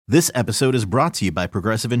This episode is brought to you by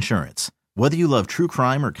Progressive Insurance. Whether you love true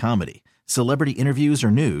crime or comedy, celebrity interviews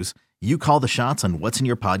or news, you call the shots on what's in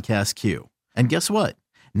your podcast queue. And guess what?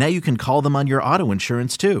 Now you can call them on your auto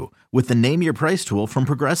insurance too with the Name Your Price tool from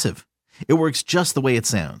Progressive. It works just the way it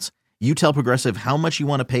sounds. You tell Progressive how much you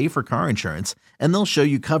want to pay for car insurance, and they'll show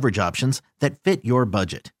you coverage options that fit your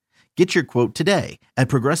budget. Get your quote today at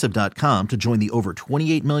Progressive.com to join the over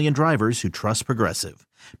 28 million drivers who trust Progressive.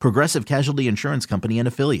 Progressive Casualty Insurance Company and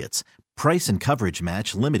Affiliates. Price and coverage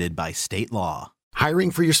match limited by state law. Hiring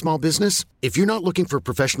for your small business? If you're not looking for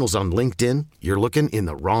professionals on LinkedIn, you're looking in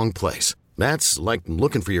the wrong place. That's like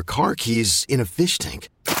looking for your car keys in a fish tank.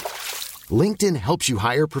 LinkedIn helps you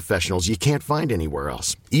hire professionals you can't find anywhere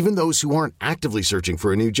else, even those who aren't actively searching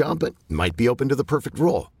for a new job but might be open to the perfect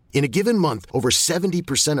role. In a given month, over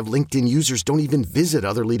 70% of LinkedIn users don't even visit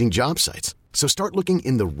other leading job sites. So start looking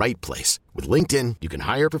in the right place. With LinkedIn, you can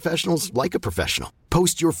hire professionals like a professional.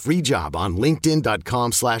 Post your free job on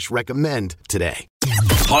linkedin.com/recommend today.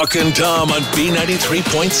 Hawk and Tom on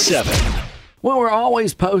B93.7. Well, we're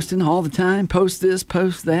always posting all the time. Post this,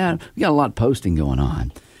 post that. We got a lot of posting going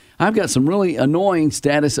on. I've got some really annoying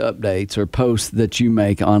status updates or posts that you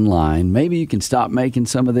make online. Maybe you can stop making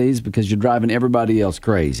some of these because you're driving everybody else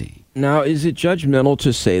crazy. Now, is it judgmental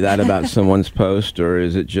to say that about someone's post, or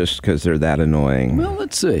is it just because they're that annoying? Well,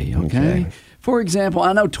 let's see, okay? For example,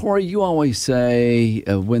 I know, Tori, you always say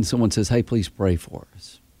when someone says, hey, please pray for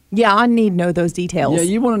us. Yeah, I need to know those details. Yeah,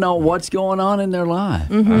 you want to know what's going on in their life.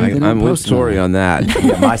 Mm-hmm. I'm with Tori on that.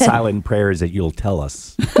 Yeah, my silent prayer is that you'll tell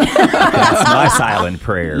us. That's my silent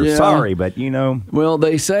prayer. Yeah. Sorry, but you know. Well,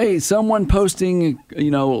 they say someone posting,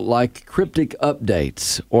 like cryptic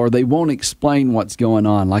updates, or they won't explain what's going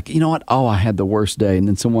on. Like, you know what? Oh, I had the worst day. And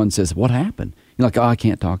then someone says, what happened? You're like, oh, I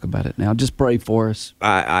can't talk about it now. Just pray for us.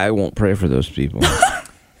 I won't pray for those people.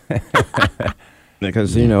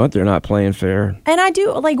 Because you know what? They're not playing fair. And I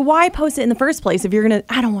do, why post it in the first place if you're going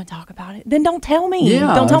to, I don't want to talk about it. Then don't tell me.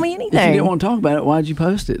 Yeah, don't tell me anything. If you didn't want to talk about it, why'd you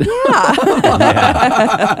post it? Yeah.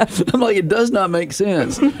 I'm like, it does not make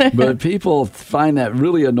sense. But people find that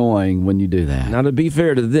really annoying when you do that. Now, to be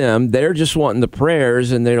fair to them, they're just wanting the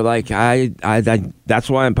prayers, and they're like, I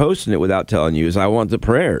that's why I'm posting it without telling you, is I want the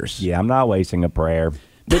prayers. Yeah, I'm not wasting a prayer.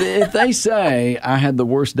 But if they say, I had the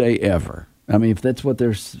worst day ever, I mean, if that's what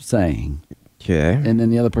they're saying, okay, and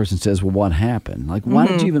then the other person says, well, what happened? Like, why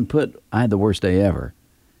did you even put, I had the worst day ever,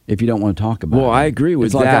 if you don't want to talk about it? Well, I agree with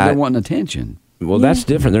it's like that. they're wanting attention. Well, that's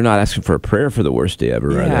different. They're not asking for a prayer for the worst day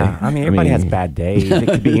ever, are Yeah, they? I mean, everybody has bad days. It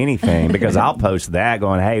could be anything, because I'll post that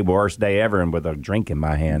going, hey, worst day ever, and with a drink in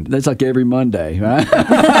my hand. That's like every Monday, right? It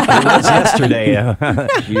was yesterday.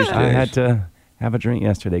 Tuesdays. I had to have a drink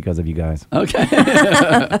yesterday because of you guys.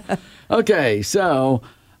 Okay. Okay, so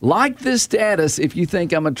like this status if you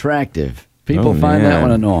think I'm attractive. People find that one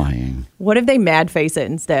annoying. What if they mad face it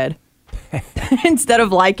instead? Instead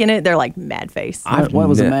of liking it, they're like mad face. What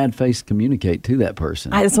was a mad face communicate to that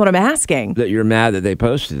person? That's what I'm asking. That you're mad that they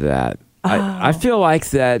posted that. I feel like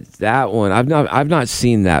that one. I've not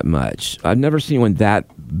seen that much. I've never seen one that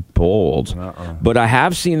bold. But I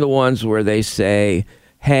have seen the ones where they say,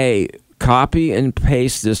 "Hey, copy and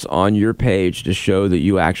paste this on your page to show that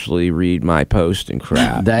you actually read my post and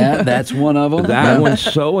crap." That's one of them. That one's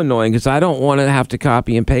so annoying because I don't want to have to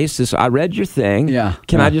copy and paste this. I read your thing. Yeah.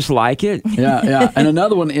 Can I just like it? Yeah. And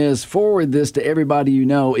another one is forward this to everybody you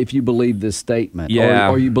know if you believe this statement.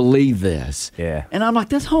 Yeah. Or you believe this. Yeah. And I'm like,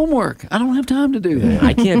 that's homework. I don't have time to do that.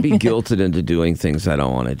 I can't be guilted into doing things I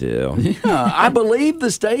don't want to do. Yeah, I believe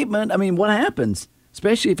the statement. I mean, what happens?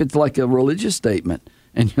 Especially if it's like a religious statement.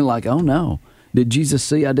 And you're like, oh, no. Did Jesus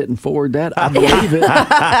see I didn't forward that? I believe it.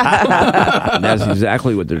 That's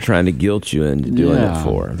exactly what they're trying to guilt you into doing it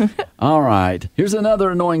for. All right. Here's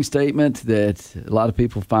another annoying statement that a lot of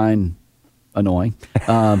people find annoying.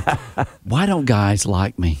 Why don't guys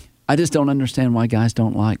like me? I just don't understand why guys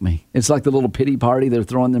don't like me. It's like the little pity party they're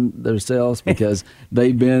throwing themselves because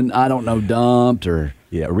they've been, I don't know, dumped or...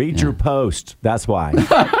 Yeah, read your post. That's why.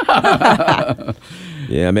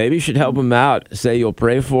 Yeah, maybe you should help them out. Say you'll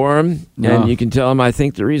pray for them, and you can tell them, I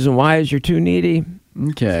think the reason why is you're too needy.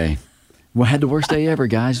 Okay. Well, I had the worst day ever.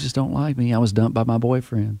 Guys just don't like me. I was dumped by my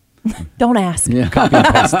boyfriend. Don't ask. Yeah. Copy and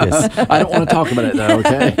paste this. I don't want to talk about it, though,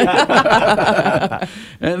 okay?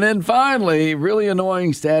 And then finally, really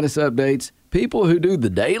annoying status updates. People who do the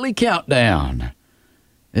daily countdown.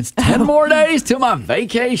 It's 10 more days till my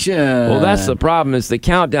vacation. Well, that's the problem. Is the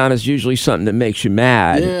countdown is usually something that makes you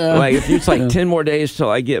mad. Yeah. Like if it's like 10 more days till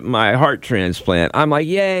I get my heart transplant, I'm like,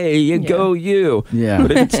 yay, you go you. Yeah.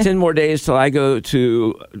 But if it's 10 more days till I go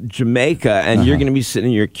to Jamaica and you're going to be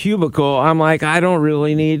sitting in your cubicle, I'm like, I don't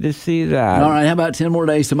really need to see that. All right, how about 10 more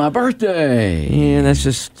days to my birthday? Yeah, that's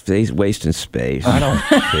just wasting space. I don't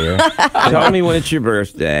care. Tell me when it's your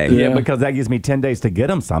birthday. Yeah, because that gives me 10 days to get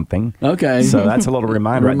them something. Okay. So that's a little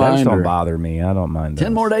reminder. Those don't Reminder. bother me. I don't mind those.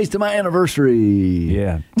 10 more days to my anniversary.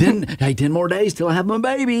 Yeah. 10 more days till I have my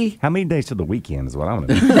baby. How many days to the weekend is what I want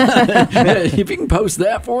to know. If you can post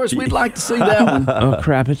that for us, we'd like to see that one. Oh,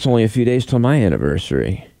 crap, it's only a few days till my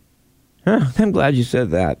anniversary. Huh, I'm glad you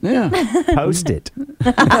said that. Yeah. Post it.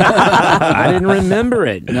 I didn't remember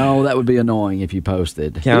it. No, that would be annoying if you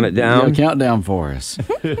posted. Count it down? Yeah, count down for us.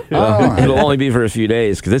 It'll only be for a few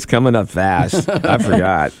days because it's coming up fast. I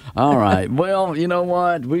forgot. All right. Well, you know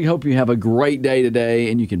what? We hope you have a great day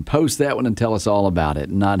today, and you can post that one and tell us all about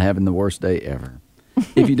it, not having the worst day ever.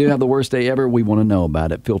 If you do have the worst day ever, we want to know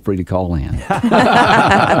about it. Feel free to call in.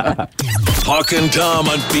 Hawk and Tom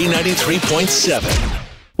on B93.7.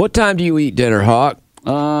 What time do you eat dinner, Hawk?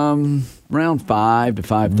 Around 5 to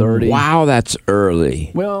 5:30. Wow, that's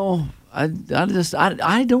early. Well, I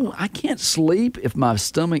can't sleep if my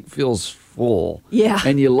stomach feels full. Yeah.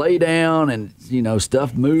 And you lay down and,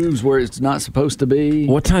 stuff moves where it's not supposed to be.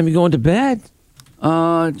 What time are you going to bed?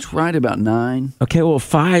 It's right about 9. Okay, well,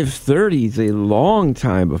 5:30 is a long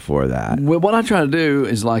time before that. Well, what I try to do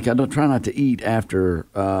is I don't try not to eat after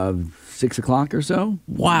 6 o'clock or so.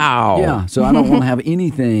 Wow. Yeah, so I don't want to have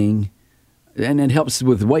anything, and it helps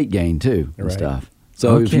with weight gain too and Right. stuff.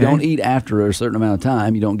 So if you Okay. don't eat after a certain amount of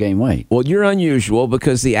time, you don't gain weight. Well, you're unusual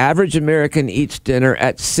because the average American eats dinner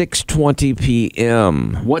at 6:20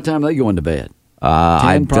 p.m. What time are they going to bed?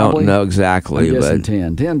 I 10 probably? don't know exactly, I'm guessing but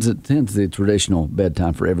 10. 10's the traditional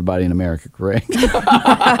bedtime for everybody in America, correct?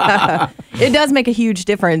 It does make a huge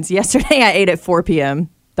difference. Yesterday I ate at 4 p.m.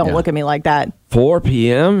 Don't Yeah. look at me like that. 4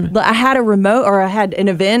 p.m. But I had I had an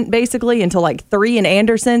event basically until like 3 in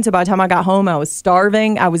Anderson. So by the time I got home, I was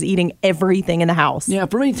starving. I was eating everything in the house. Yeah,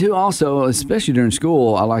 for me too. Also, especially during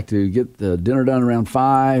school, I like to get the dinner done around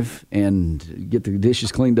 5 and get the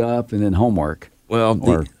dishes cleaned up, and then homework. Well,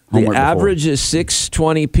 Or the homework before. average is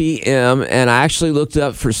 6:20 p.m. and I actually looked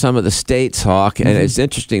up for some of the states, Hawk, and it's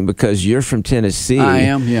interesting because you're from Tennessee. I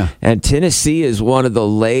am, yeah. And Tennessee is one of the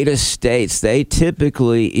latest states. They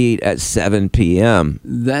typically eat at 7 p.m.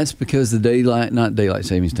 That's because not daylight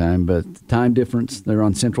savings time, but time difference. They're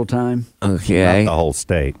on Central Time. Okay. Not the whole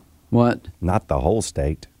state. What? Not the whole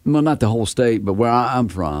state. Well, not the whole state, but where I'm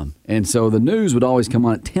from. And so the news would always come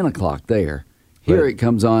on at 10 o'clock there. Here Right. it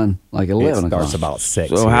comes on like 11 It o'clock. starts about 6.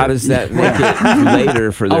 So how does that make it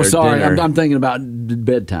later for their Oh, sorry. dinner? I'm thinking about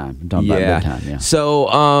bedtime. I'm talking about bedtime, yeah.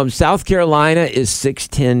 So South Carolina is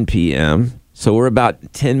 6:10 p.m. So we're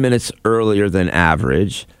about 10 minutes earlier than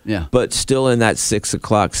average. Yeah. But still in that 6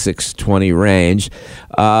 o'clock, 6:20 range.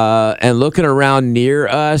 And looking around near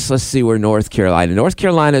us, let's see where North Carolina. North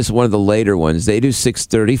Carolina is one of the later ones. They do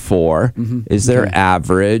 6:34 is their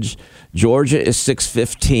average. Georgia is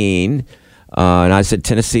 6:15. And I said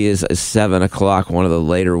Tennessee is 7 o'clock, one of the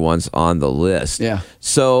later ones on the list. Yeah.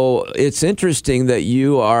 So it's interesting that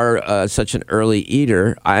you are such an early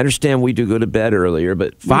eater. I understand we do go to bed earlier,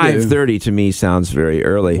 but 5:30 to me sounds very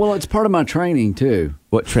early. Well, it's part of my training, too.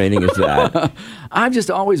 What training is that? I've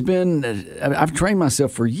just always I've trained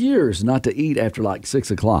myself for years not to eat after like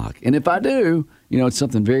 6 o'clock. And if I do, it's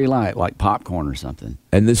something very light, like popcorn or something.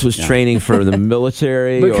 And this was training for the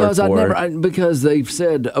military? Because or because they've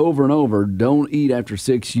said over and over, don't eat after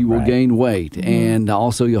 6, you will Right. gain weight. And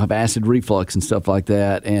also you'll have acid reflux and stuff like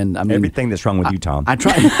that. And I mean, Everything that's wrong with you, Tom. I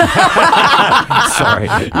try. Sorry.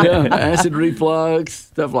 Yeah, acid reflux,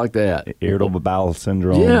 stuff like that. Irritable bowel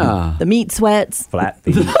syndrome. Yeah. The meat sweats. Flat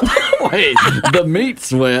feet. Wait, the meat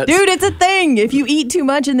sweat. Dude, it's a thing. If you eat too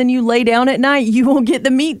much and then you lay down at night, you will get the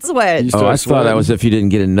meat sweat. You Oh, I start thought that sweating. was if you didn't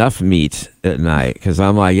get enough meat at night. Because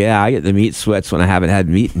I'm like, yeah, I get the meat sweats when I haven't had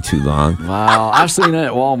meat in too long. Wow, I've seen that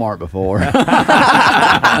at Walmart before.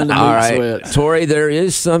 And the meat All right, sweat. Tori, there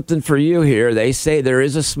is something for you here. They say there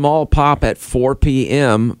is a small pop at 4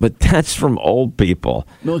 p.m., but that's from old people.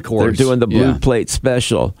 Well, of course, They're doing the blue yeah. plate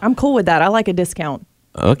special. I'm cool with that. I like a discount.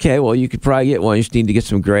 Okay, well, you could probably get one. You just need to get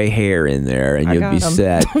some gray hair in there, and I you'll got be 'em.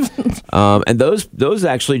 set. And those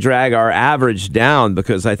actually drag our average down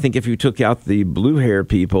because I think if you took out the blue hair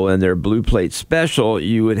people and their blue plate special,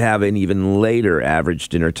 you would have an even later average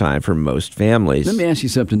dinner time for most families. Let me ask you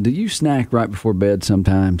something. Do you snack right before bed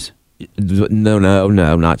sometimes? No,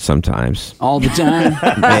 not sometimes. All the time?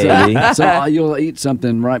 Maybe. So you'll eat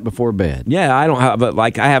something right before bed. Yeah, I don't have, but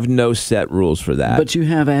like I have no set rules for that. But you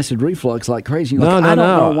have acid reflux like crazy. You're no, like, no, I don't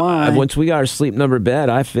no. know why. Once we got our sleep number bed,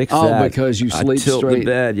 I fixed Oh, that. because you sleep I tilt straight. the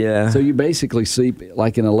bed, yeah. So you basically sleep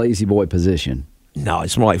like in a lazy boy position. No,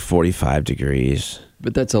 it's more like 45 degrees.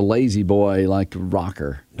 But that's a lazy boy, like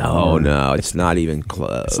rocker. No, it's not even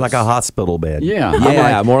close. It's like a hospital bed. Yeah.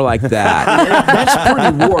 Yeah, more like that. That's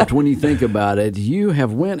pretty warped when you think about it. You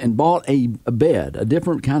have went and bought a bed, a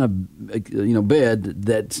different kind of bed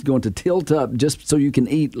that's going to tilt up just so you can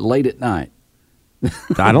eat late at night.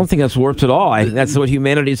 I don't think that's warped at all. I think that's what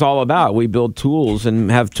humanity's all about. We build tools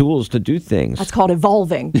and have tools to do things. That's called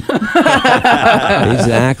evolving.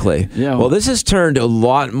 Exactly. Yeah. Well, this has turned a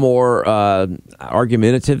lot more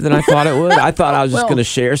argumentative than I thought it would. I thought I was just going to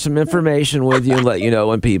share some information with you and let you know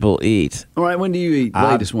when people eat. All right, when do you eat?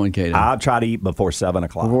 Latest one, Katie. I try to eat before 7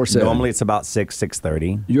 o'clock. Before 7. Normally it's about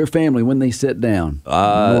 6:30. Your family, when they sit down,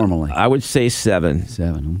 normally? I would say 7.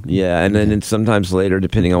 7. Yeah, and then sometimes later,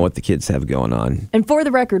 depending on what the kids have going on. And for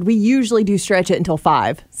the record, we usually do stretch it until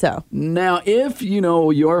 5. So Now, if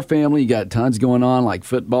your family, you got tons going on like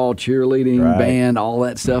football, cheerleading, Right. band, all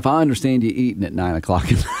that stuff, I understand you eating at 9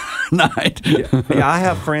 o'clock at night. Yeah, I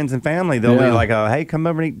have friends and family. They'll be Yeah. like, "Oh, hey, come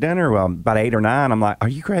over and eat dinner." Well, about 8 or 9, I'm like, "Are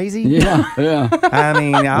you crazy?" Yeah, yeah. I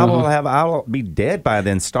mean, I'll be dead by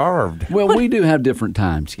then, starved. Well, we do have different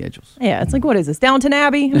time schedules. yeah, it's like, what is this, Downton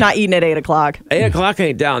Abbey? I'm not eating at 8 o'clock. 8 o'clock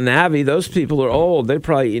ain't Downton Abbey. Those people are old. They're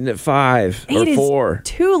probably eating at 5 or 8 is 4.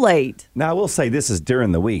 too late. Now, I will say this is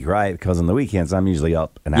during the week, right? Because on the weekends, I'm usually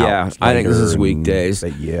up and out. Yeah, I think this is later and- weekdays.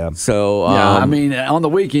 but yeah. So, Yeah, I mean, on the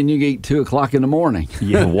weekend, you eat 2 o'clock in the morning.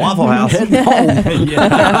 Yeah, Waffle House.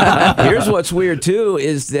 here's what's weird too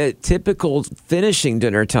is that typical finishing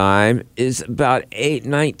dinner time is about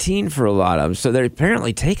 8:19 for a lot of them. So they're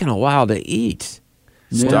apparently taking a while to eat.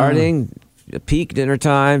 Yeah. Starting peak dinner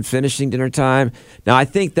time, finishing dinner time. Now I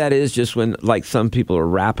think that is just when like some people are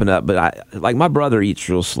wrapping up, but like my brother eats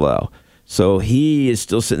real slow. So he is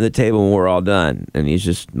still sitting at the table when we're all done and he's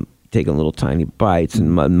just taking little tiny bites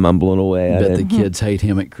and mumbling away at Bet it. the kids hate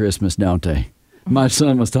him at Christmas, don't they? My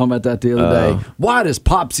son was talking about that the other day. Why does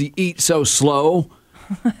Popsy eat so slow?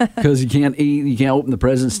 Because you can't open the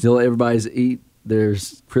presents till everybody's eat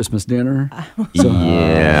there's Christmas dinner. So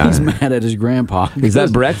Yeah. he's mad at his grandpa. Is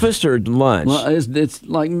that breakfast or lunch? Well, it's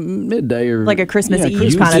like midday or Like a Christmas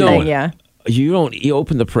Eve you kind of don't- thing, yeah. You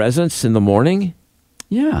open the presents in the morning?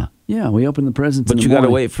 Yeah. We open the presents. But in you the got to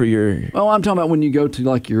morning. wait for your. Well, I'm talking about when you go to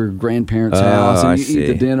like your grandparents' Oh, house I and you eat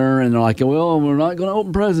the see. dinner, and they're like, "Well, we're not going to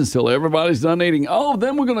open presents till everybody's done eating." Oh,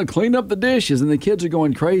 then we're going to clean up the dishes, and the kids are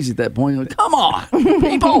going crazy at that point. Like, come on,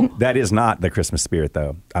 people! That is not the Christmas spirit,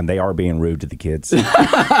 though. And they are being rude to the kids. I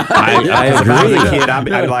If I was a agree. kid, I'd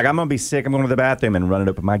be like, I'm going to be sick. I'm going to the bathroom and running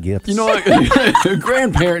up with my gifts. You know what?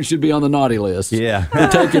 Grandparents should be on the naughty list. Yeah. They're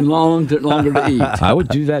taking longer to eat. I would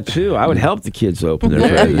do that too. I would help the kids open their There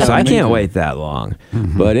you presents. go, I me can't too. wait that long.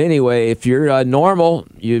 But anyway, if you're normal,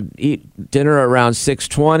 you eat dinner around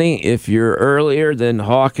 6:20. If you're earlier, then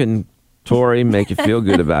Hawk and Tori make you feel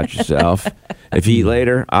good about yourself. If you eat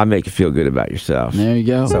later, I make you feel good about yourself. There you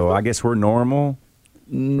go. So I guess we're normal,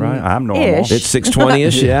 right? I'm normal. Ish. It's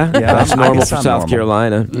 6:20ish, yeah. That's I normal guess for I'm South normal.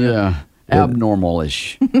 Carolina. yeah,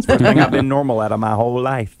 abnormal-ish. First thing I've been normal out of my whole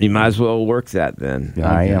life. You might as well work that then.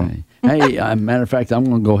 Yeah, I am. Hey, matter of fact, I'm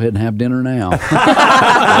going to go ahead and have dinner now. Wow.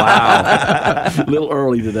 A little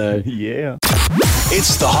early today. Yeah.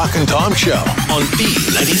 It's the Hawk and Tom Show on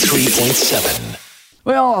B93.7.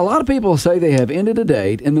 Well, a lot of people say they have ended a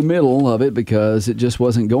date in the middle of it because it just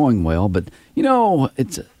wasn't going well. But,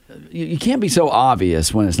 it's you can't be so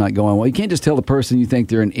obvious when it's not going well. You can't just tell the person you think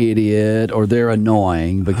they're an idiot or they're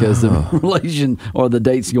annoying because the relation or the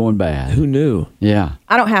date's going bad. Who knew? Yeah.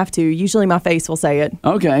 I don't have to. Usually my face will say it.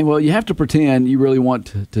 Okay, well, you have to pretend you really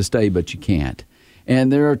want to stay, but you can't.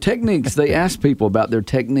 And there are techniques. They ask people about their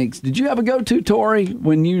techniques. Did you have a go-to, Tori,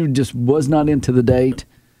 when you just was not into the date?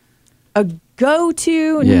 A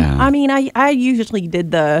go-to? Yeah. I mean, I usually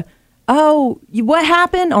did what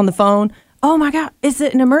happened on the phone? Oh my God, is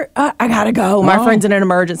it an I gotta go. My Oh. friend's in an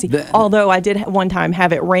emergency. Although I did one time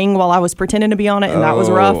have it ring while I was pretending to be on it, and that was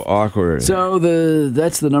rough. Awkward. So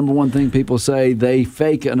that's the number one thing people say. They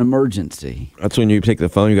fake an emergency. That's when you take the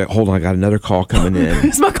phone. You go, hold on, I got another call coming in.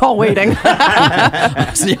 Is my call waiting?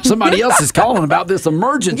 Somebody else is calling about this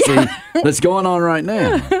emergency that's going on right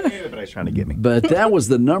now. Everybody's trying to get me. But that was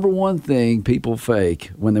the number one thing people fake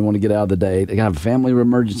when they want to get out of the date. They got a family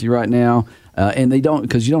emergency right now. And they don't,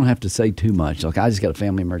 because you don't have to say too much. Like, I just got a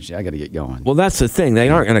family emergency. I got to get going. Well, that's the thing. They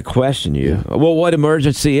aren't going to question you. Well, what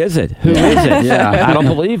emergency is it? Who is it? Yeah. I don't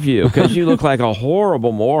believe you because you look like a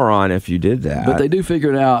horrible moron if you did that. But they do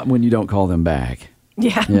figure it out when you don't call them back.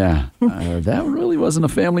 Yeah. Yeah. That really wasn't a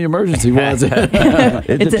family emergency, was it?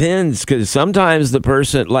 It depends because sometimes the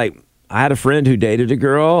person, like, I had a friend who dated a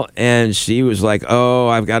girl, and she was like, "Oh,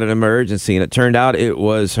 I've got an emergency," and it turned out it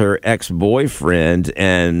was her ex-boyfriend,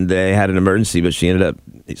 and they had an emergency, but she ended up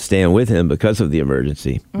staying with him because of the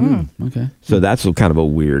emergency. Okay. So that's kind of a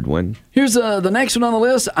weird one. Here's the next one on the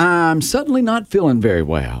list. I'm suddenly not feeling very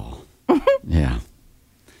well. Yeah.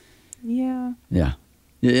 Yeah. Yeah.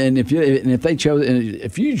 And if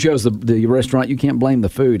you chose the restaurant, you can't blame the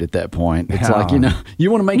food at that point. It's like,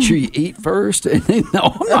 you want to make sure you eat first. And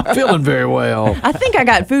no, I'm not feeling very well. I think I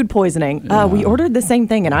got food poisoning. We ordered the same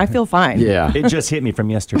thing, and I feel fine. Yeah. It just hit me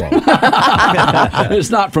from yesterday.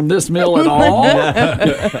 It's not from this meal at all.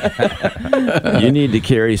 You need to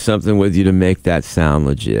carry something with you to make that sound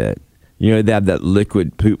legit. You know, they have that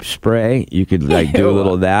liquid poop spray. You could do a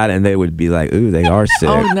little of that, and they would be like, "Ooh, they are sick."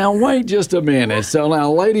 Oh, now wait just a minute. So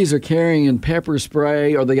now ladies are carrying pepper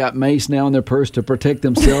spray, or they got mace now in their purse to protect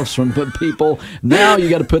themselves from people. Now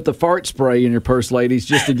you got to put the fart spray in your purse, ladies,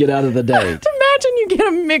 just to get out of the date. Imagine you get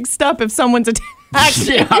them mixed up if someone's attacked.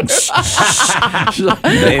 Yeah.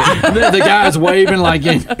 The guy's waving like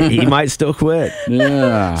He might still quit.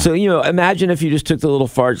 Yeah. So, imagine if you just took the little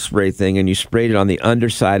fart spray thing and you sprayed it on the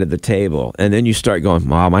underside of the table, and then you start going,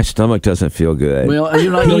 "Wow, my stomach doesn't feel good." Well,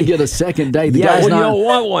 you're not going to get a second date. You don't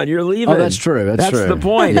want one. You're leaving. Oh, that's true. That's true. the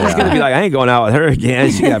point. He's going to be like, "I ain't going out with her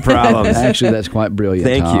again. She got problems." Actually, that's quite brilliant.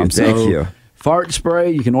 Thank Tom. you. Thank you. Fart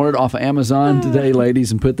spray, you can order it off of Amazon today,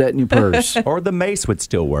 ladies, and put that in your purse. Or the mace would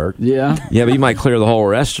still work. Yeah. Yeah, but you might clear the whole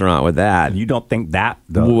restaurant with that. You don't think that,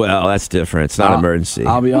 though? Well, that's different. It's not an emergency.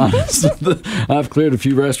 I'll be honest. I've cleared a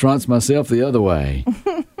few restaurants myself the other way.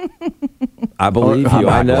 I believe you.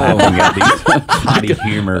 I know. Laughing at these potty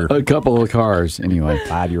humor A couple of cars, anyway.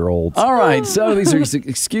 5-year-olds. All right, so these are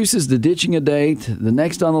excuses to ditching a date. The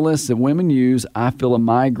next on the list that women use, I feel a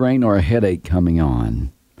migraine or a headache coming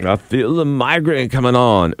on. I feel the migraine coming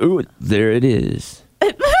on. Ooh, there it is.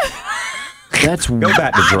 That's Go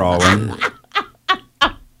back to drawing.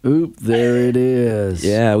 Oop, there it is.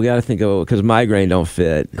 Yeah, we got to think of because migraine don't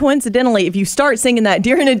fit. Coincidentally, if you start singing that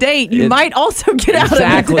during a date, you might also get out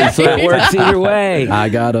Exactly. of the So date. it works either way. I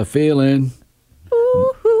got a feeling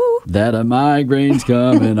that a migraine's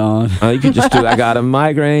coming on. You could just do. I got a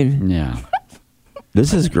migraine. Yeah.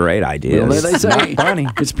 This is great ideas. Well, they say Not funny.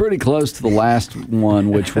 it's pretty close to the last one,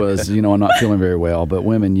 which was, I'm not feeling very well, but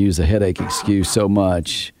women use a headache excuse so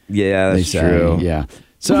much. Yeah, They that's say, true. yeah.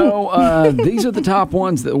 So these are the top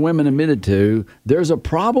ones that women admitted to. There's a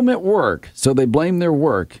problem at work, so they blame their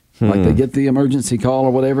work. Like they get the emergency call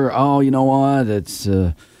or whatever. Oh, you know what? It's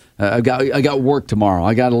I got work tomorrow.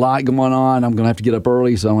 I got a lot going on. I'm going to have to get up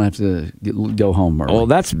early, so I'm going to have to go home early. Well,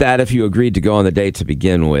 that's bad if you agreed to go on the date to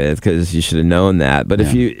begin with, because you should have known that. But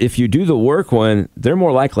if you do the work one, they're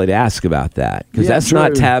more likely to ask about that, because that's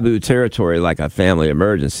not taboo territory like a family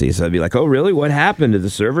emergency. So I'd be like, "Oh, really? What happened? Did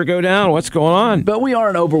the server go down? What's going on?" But we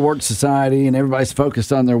are an overworked society, and everybody's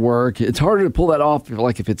focused on their work. It's harder to pull that off,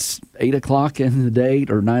 like if it's 8 o'clock in the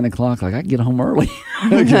date or 9 o'clock. Like I can get home early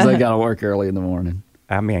because I got to work early in the morning.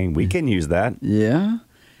 I mean, we can use that. Yeah.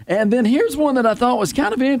 And then here's one that I thought was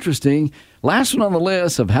kind of interesting. Last one on the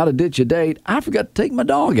list of how to ditch a date. I forgot to take my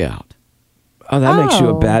dog out. Oh, that makes you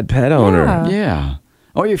a bad pet owner. Yeah. Yeah.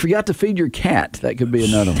 Or you forgot to feed your cat. That could be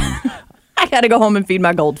another one. I got to go home and feed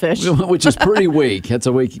my goldfish. Which is pretty weak. That's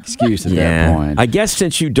a weak excuse at that point. I guess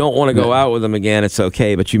since you don't want to go out with them again, it's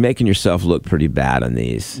okay, but you're making yourself look pretty bad on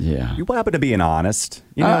these. Yeah. You happen to being honest.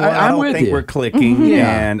 You know, I'm I don't with think you. we're clicking,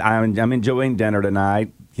 Yeah. and I'm enjoying dinner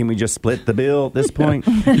tonight. Can we just split the bill at this point?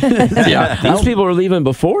 Yeah. These people are leaving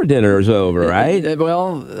before dinner is over, right?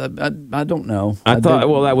 Well, I don't know. I thought,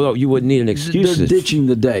 think well, you wouldn't need an excuse. they're ditching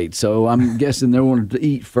the date, so I'm guessing they wanted to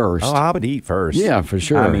eat first. Oh, I would eat first. Yeah, for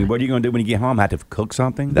sure. I mean, what are you going to do when you get home? Have to cook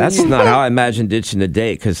something? That's not how I imagine ditching the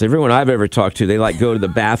date, because everyone I've ever talked to, they go to the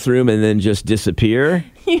bathroom and then just disappear.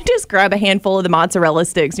 You just grab a handful of the mozzarella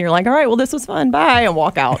sticks and you're like, all right, well, this was fun. Bye. And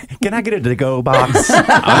walk out. Can I get a to-go box? I'm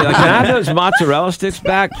like, can I have those mozzarella sticks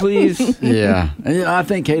back, please? Yeah. And, I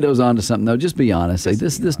think Cato's onto something, though. Just be honest. Say,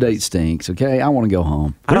 this date stinks, okay? I want to go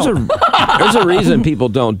home. There's a reason people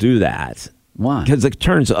don't do that. Why? Because it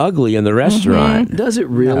turns ugly in the restaurant. Does it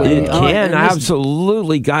really? It can, and this-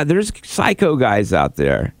 absolutely. God, there's psycho guys out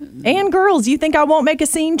there. And girls, you think I won't make a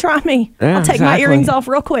scene? Try me. Yeah, I'll take my exactly. earrings off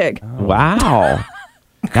real quick. Wow.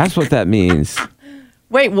 That's what that means.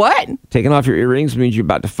 Wait, what? Taking off your earrings means you're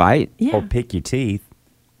about to fight? Yeah. Or pick your teeth.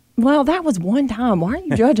 Well, that was one time. Why are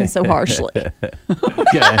you judging so harshly?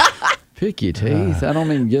 Okay. Pick your teeth. I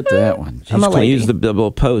don't even get that one. I'm a lady. Use the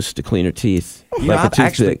little post to clean her teeth. Like a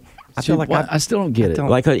toothpick. I feel like I still don't get it.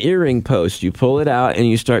 Like an earring post. You pull it out and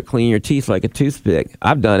you start cleaning your teeth like a toothpick.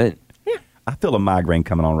 I've done it. I feel a migraine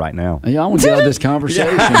coming on right now. Yeah, I want to get out of this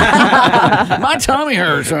conversation. My tummy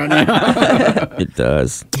hurts right now. It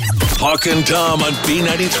does. Hawk and Tom on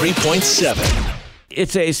B93.7.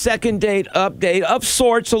 It's a second date update of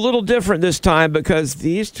sorts, a little different this time because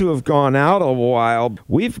these two have gone out a while.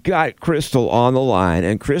 We've got Crystal on the line.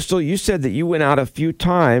 And Crystal, you said that you went out a few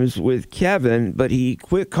times with Kevin, but he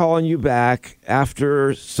quit calling you back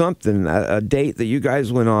after something, a date that you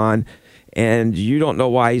guys went on, and you don't know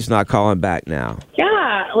why he's not calling back now.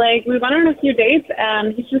 Yeah, like we went on a few dates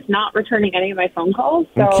and he's just not returning any of my phone calls.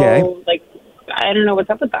 So, Okay. like, I don't know what's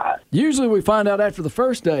up with that. Usually we find out after the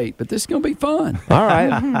first date, but this is going to be fun. All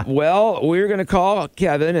right. Well, we're going to call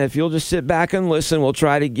Kevin. If you'll just sit back and listen, we'll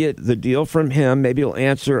try to get the deal from him. Maybe he'll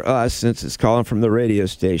answer us since it's calling from the radio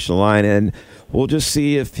station line, and we'll just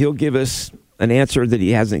see if he'll give us an answer that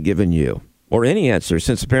he hasn't given you, or any answer,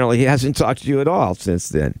 since apparently he hasn't talked to you at all since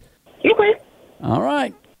then. Okay. All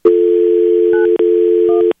right.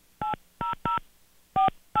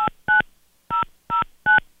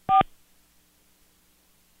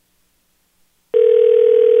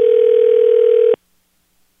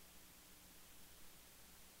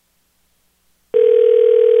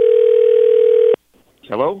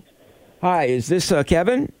 Hello? Hi, is this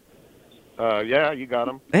Kevin? Yeah, you got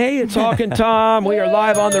him. Hey, it's Hawk and Tom. We are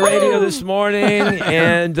live on the radio this morning,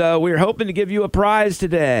 and we're hoping to give you a prize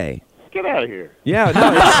today. Get out of here. Yeah,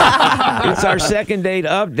 no, it's our second date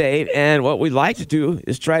update, and what we'd like to do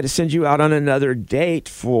is try to send you out on another date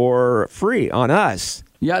for free on us.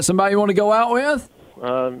 You got somebody you want to go out with?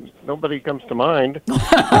 Nobody comes to mind.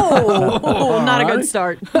 Oh, not a good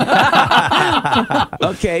start.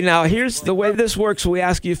 Okay, now here's the way this works. We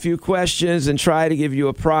ask you a few questions and try to give you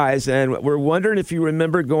a prize, and we're wondering if you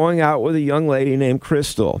remember going out with a young lady named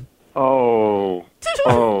Crystal. Oh,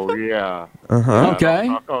 yeah. Uh-huh. Okay.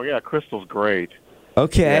 Oh, yeah, Crystal's great.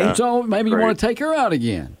 Okay. Yeah. So maybe you Great. want to take her out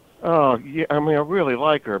again. Oh, yeah, I mean, I really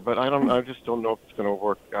like her, but I just don't know if it's going to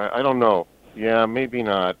work. I don't know. Yeah, maybe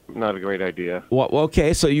not. Not a great idea. Well,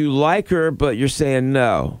 okay, so you like her, but you're saying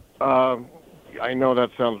no. I know that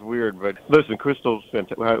sounds weird, but listen, Crystal's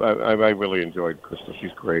fantastic. I really enjoyed Crystal.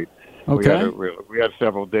 She's great. Okay. We had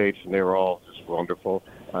several dates, and they were all just wonderful.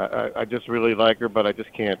 I just really like her, but I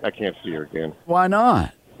can't see her again. Why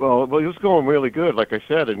not? Well, it was going really good, like I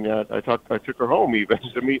said, and I took her home even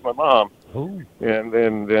to meet my mom. Ooh. And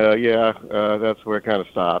then, that's where it kind of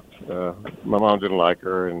stopped. My mom didn't like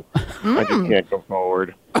her, and I just can't go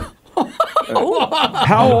forward.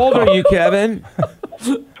 How old are you, Kevin?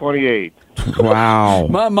 28. Wow.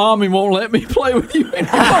 My mommy won't let me play with you anymore.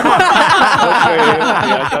 Okay,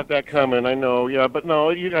 yeah, I got that coming. I know. Yeah, but no,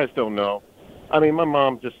 you guys don't know. I mean, my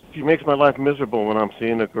mom she makes my life miserable when I'm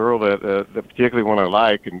seeing a girl that particularly one I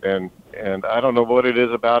like, and I don't know what it is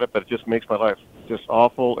about it, but it just makes my life just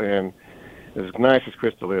awful. And as nice as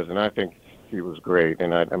Crystal is, and I think she was great,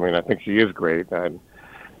 and I think she is great.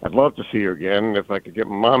 I'd love to see her again if I could get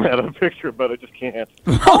my mom out of the picture, but I just can't.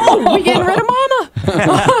 Oh, we getting rid of Mama?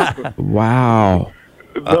 Wow.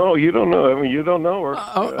 No, you don't know. I mean, you don't know her.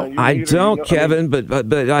 I don't, Kevin,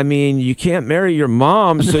 but I mean, you can't marry your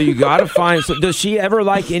mom, so you got to find. So, does she ever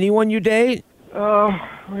like anyone you date?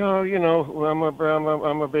 Well, you know, I'm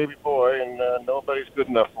a baby boy, and nobody's good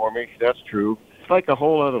enough for me. That's true. It's like a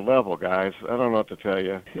whole other level, guys. I don't know what to tell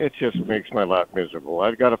you. It just makes my life miserable.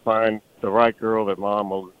 I've got to find the right girl that Mom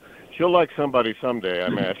will. She'll like somebody someday, I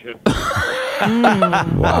imagine.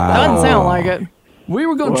 Wow. Doesn't sound like it. We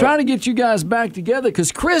were going to try to get you guys back together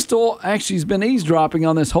because Crystal actually has been eavesdropping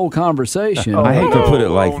on this whole conversation. I hate to put it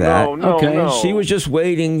like that. No, Okay. no. She was just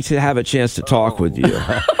waiting to have a chance to talk with you.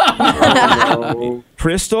 No.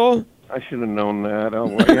 Crystal? I should have known that.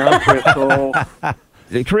 Oh, yeah, Crystal.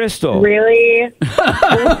 Crystal. Really?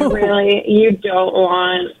 Really? You don't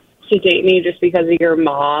want to date me just because of your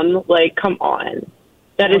mom? Like, come on.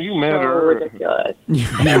 That is you met so her. ridiculous. You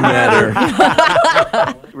met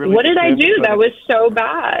her. Really What did I do? but That was so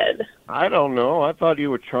bad. I don't know. I thought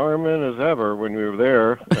you were charming as ever when we were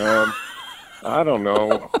there. I don't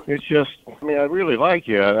know. It's just, I mean, I really like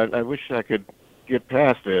you. I wish I could get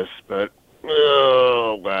past this, but,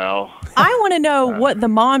 oh, well. I want to know what the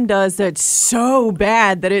mom does that's so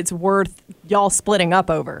bad that it's worth y'all splitting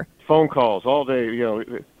up over. Phone calls all day, you know.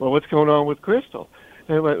 Well, what's going on with Crystal?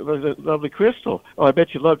 Hey, lovely Crystal. Oh, I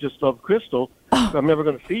bet you love Crystal. I'm never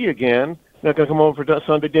going to see you again. not going to come over for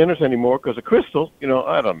Sunday dinners anymore because of Crystal. You know,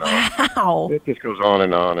 I don't know. Wow. It just goes on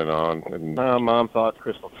and on and on. And Mom thought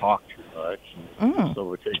Crystal talked too much. So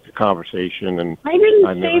we take the conversation, and I didn't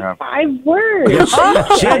I say never have. 5 words.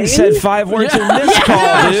 She hadn't said 5 words in this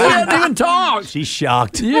call, She dude. hadn't even talked. She's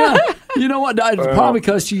shocked. Yeah. You know what? It's probably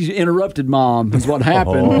because she interrupted Mom is what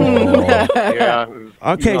happened. Yeah.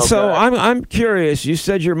 Okay, you know, so but- I'm curious. You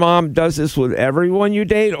said your mom does this with everyone you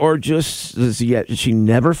date, or just she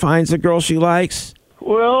never finds a girl she likes?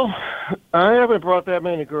 Well, I haven't brought that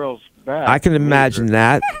many girls back. I can imagine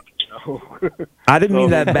that. I didn't mean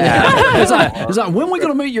that bad. It's like, when are we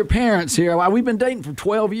going to meet your parents here? Well, we've been dating for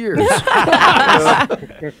 12 years.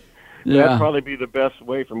 That'd Yeah. probably be the best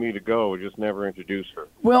way for me to go. Just never introduce her.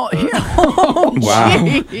 Well,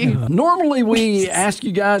 normally we ask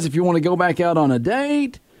you guys if you want to go back out on a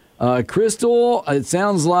date. Crystal, it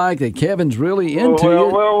sounds like that Kevin's really into you.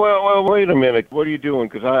 Well, wait a minute. What are you doing?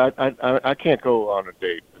 Because I can't go on a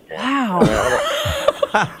date. Wow.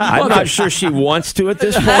 I'm not sure she wants to at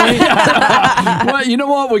this point. Well, you know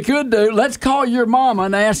what we could do? Let's call your mama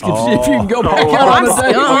and ask if you can go back out on a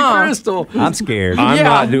date with Crystal. I'm scared. I'm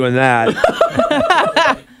not doing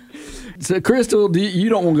that. So, Crystal, you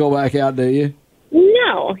don't want to go back out, do you?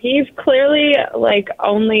 No, he's clearly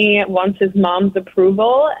only wants his mom's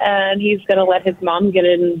approval, and he's going to let his mom get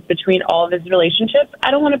in between all of his relationships.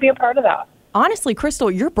 I don't want to be a part of that. Honestly,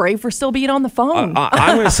 Crystal, you're brave for still being on the phone.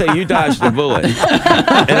 I'm going to say you dodged the bullet. And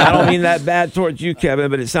I don't mean that bad towards you,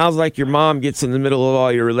 Kevin, but it sounds like your mom gets in the middle of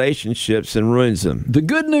all your relationships and ruins them. The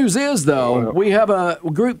good news is, though, we have a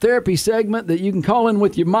group therapy segment that you can call in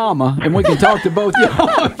with your mama, and we can talk to both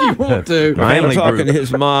y'all if you want to. I ain't Family talking group. to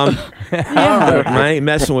his mom. I ain't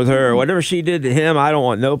messing with her. Whatever she did to him, I don't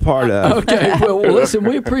want no part of. Okay, well, listen,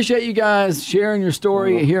 we appreciate you guys sharing your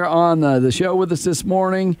story here on the show with us this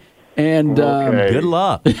morning. And Okay. Good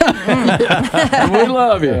luck. we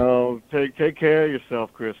love you. Oh, take care of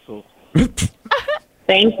yourself, Crystal.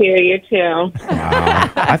 Thank you. You too. Wow.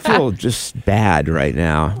 I feel just bad right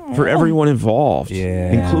now for everyone involved,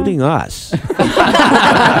 including us. But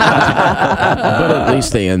at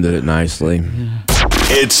least they ended it nicely.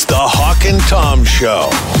 It's the Hawk and Tom Show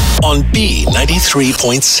on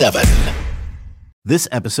B93.7. This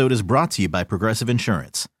episode is brought to you by Progressive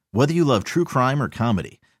Insurance. Whether you love true crime or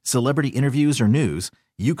comedy, celebrity interviews or news,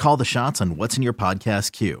 you call the shots on what's in your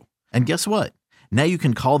podcast queue. And guess what? Now you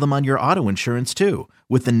can call them on your auto insurance too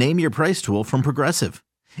with the Name Your Price tool from Progressive.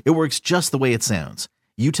 It works just the way it sounds.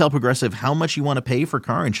 You tell Progressive how much you want to pay for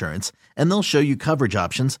car insurance, and they'll show you coverage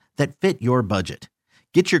options that fit your budget.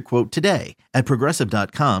 Get your quote today at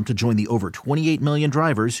Progressive.com to join the over 28 million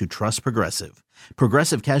drivers who trust Progressive.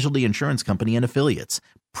 Progressive Casualty Insurance Company and Affiliates.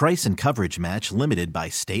 Price and coverage match limited by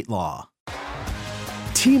state law.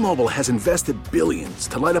 T-Mobile has invested billions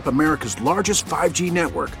to light up America's largest 5G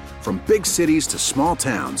network, from big cities to small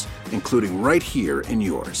towns, including right here in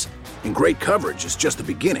yours. And great coverage is just the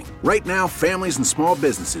beginning. Right now, families and small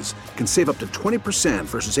businesses can save up to 20%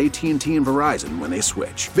 versus AT&T and Verizon when they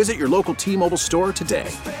switch. Visit your local T-Mobile store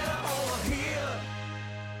today.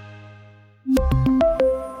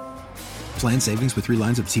 Plan savings with 3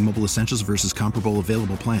 lines of T-Mobile Essentials versus comparable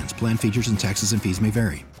available plans. Plan features and taxes and fees may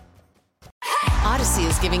vary. Odyssey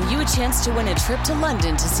is giving you a chance to win a trip to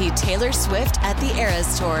London to see Taylor Swift at the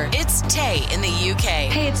Eras Tour. It's Tay in the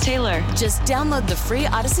UK. Hey, it's Taylor. Just download the free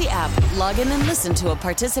Odyssey app, log in and listen to a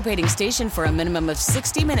participating station for a minimum of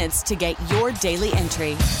 60 minutes to get your daily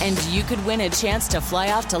entry. And you could win a chance to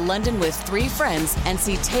fly off to London with 3 friends and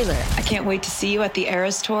see Taylor. I can't wait to see you at the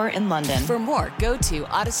Eras Tour in London. For more, go to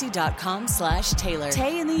odyssey.com/Taylor.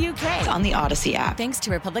 Tay in the UK. It's on the Odyssey app. Thanks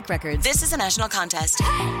to Republic Records. This is a national contest.